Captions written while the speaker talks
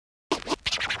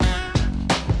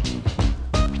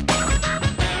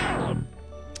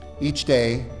Each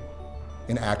day,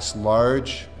 in acts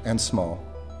large and small,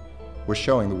 we're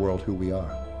showing the world who we are.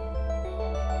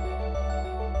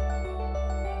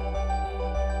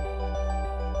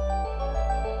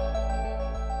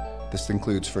 This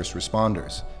includes first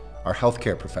responders, our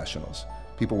healthcare professionals,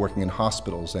 people working in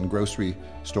hospitals and grocery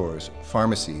stores,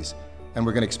 pharmacies, and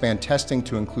we're going to expand testing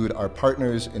to include our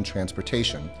partners in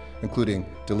transportation, including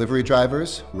delivery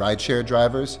drivers, rideshare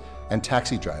drivers, and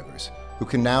taxi drivers, who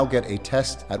can now get a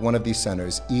test at one of these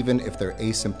centers even if they're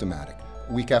asymptomatic.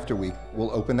 Week after week,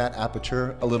 we'll open that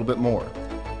aperture a little bit more.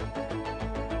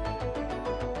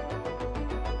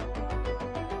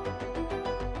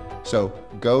 So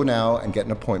go now and get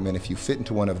an appointment if you fit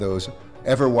into one of those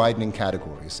ever-widening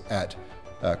categories at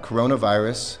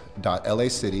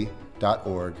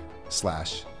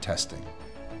coronavirus.lacity.org/testing.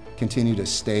 Continue to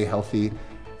stay healthy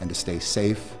and to stay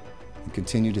safe and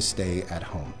continue to stay at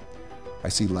home. I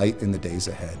see light in the days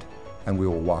ahead and we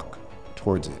will walk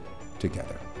towards it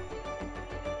together.